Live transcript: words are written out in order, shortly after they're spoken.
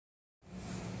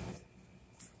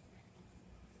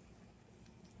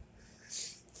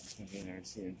An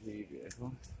RCMP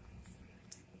vehicle.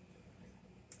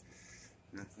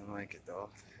 Nothing like it though.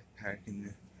 Parking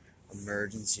the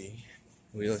emergency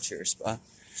wheelchair spot.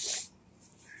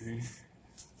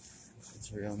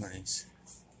 It's real nice.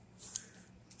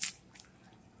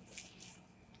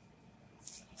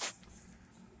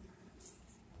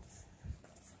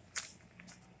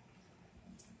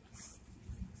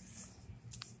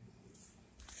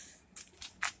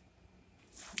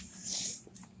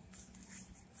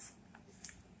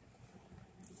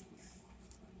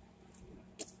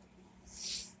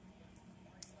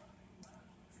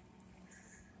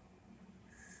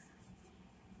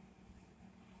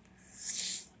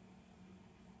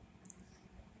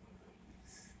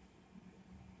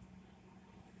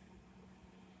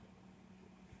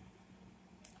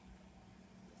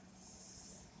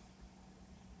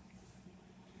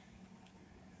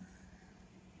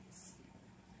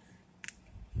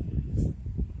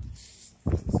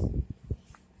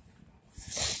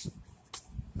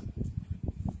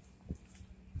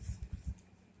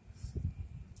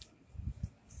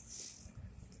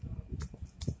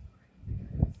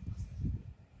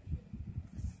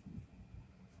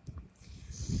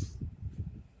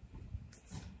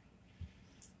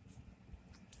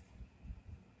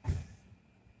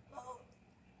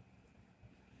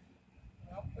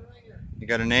 You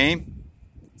got a name?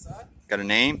 What's that? Got a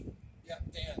name? Yeah,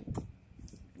 Dan.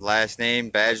 Last name,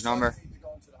 badge number?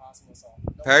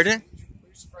 No, Pardon?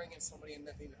 We're just bringing somebody in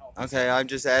that needed help. Okay, I'm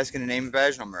just asking the name and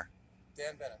badge number.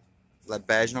 Dan Bennett.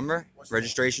 Badge number? What's your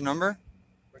Registration number?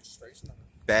 Registration number.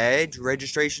 Badge?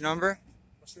 Registration number?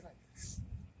 What's your name?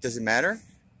 Does it matter?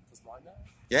 Does mine matter?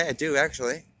 Yeah, it do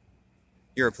actually.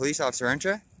 You're a police officer, aren't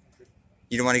you?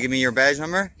 You don't want to give me your badge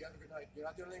number? You have a good night. You're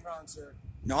not doing anything wrong, sir.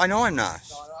 No, I know I'm not.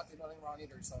 No, I'm not doing anything wrong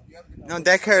either, so you have a good night. No,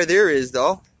 that car there is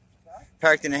though. Okay.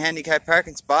 Parked in a handicapped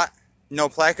parking spot. No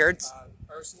placards.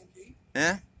 RCMP?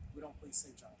 Yeah? We don't police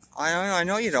St. John's. I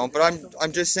know you don't, but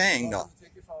I'm just saying though.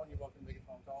 Take your phone, you're welcome to make a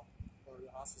phone call. Or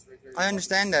the hospice right there. I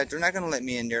understand that. They're not going to let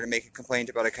me in there to make a complaint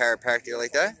about a car parked there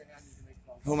like that.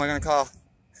 Who am I going to call?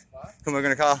 What? Who am I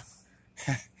going to call?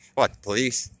 What,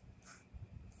 police?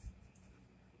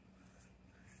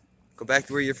 Go back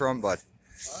to where you're from, bud.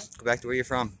 What? Go back to where you're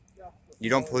from. Yeah. You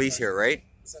don't police here, right?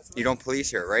 That's You don't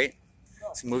police here, right? No.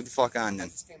 So move the fuck on I then.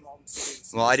 just came home to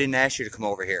see. Well, I didn't ask you to come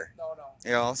over here. No, no.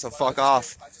 You know, so But fuck I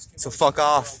off. just came So home fuck to see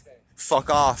off. you're okay. Fuck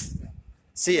off. Yeah.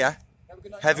 See ya. Have a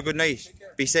good night. Have a good night. Take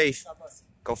care. Be safe. God bless.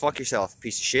 Go fuck yourself,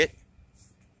 piece of shit.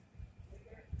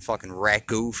 Fucking rat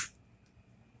goof.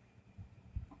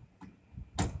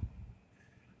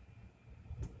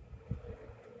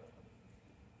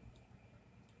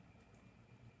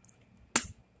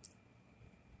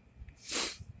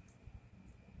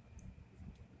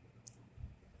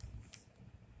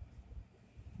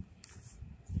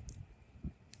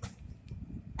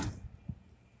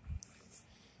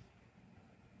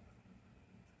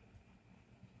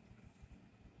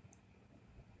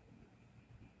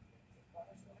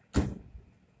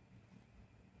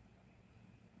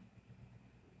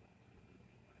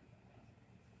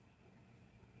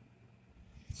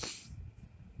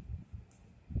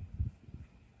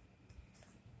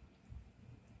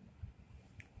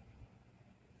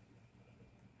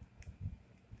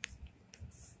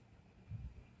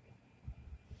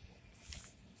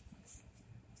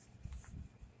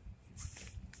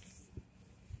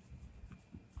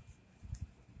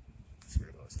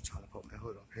 I was trying to put my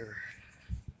hood up here.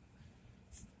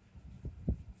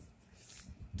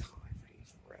 Time for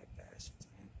these rat bastards,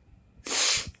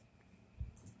 man.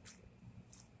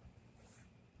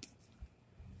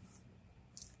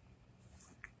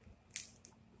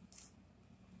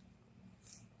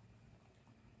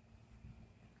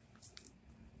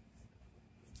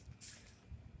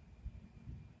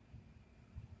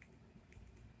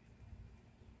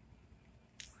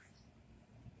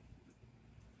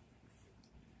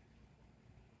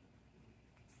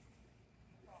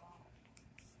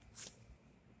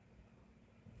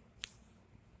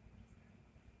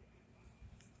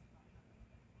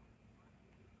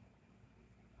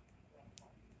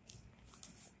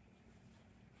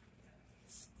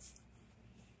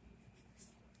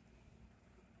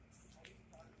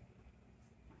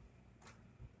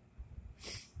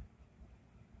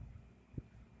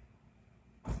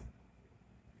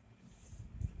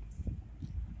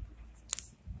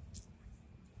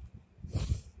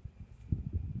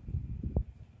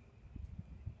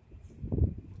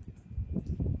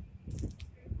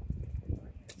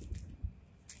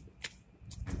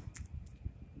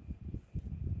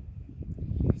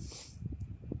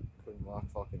 Walk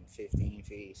fucking 15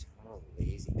 feet. What a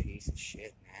lazy piece of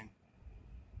shit,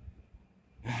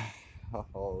 man.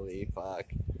 Holy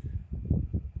fuck.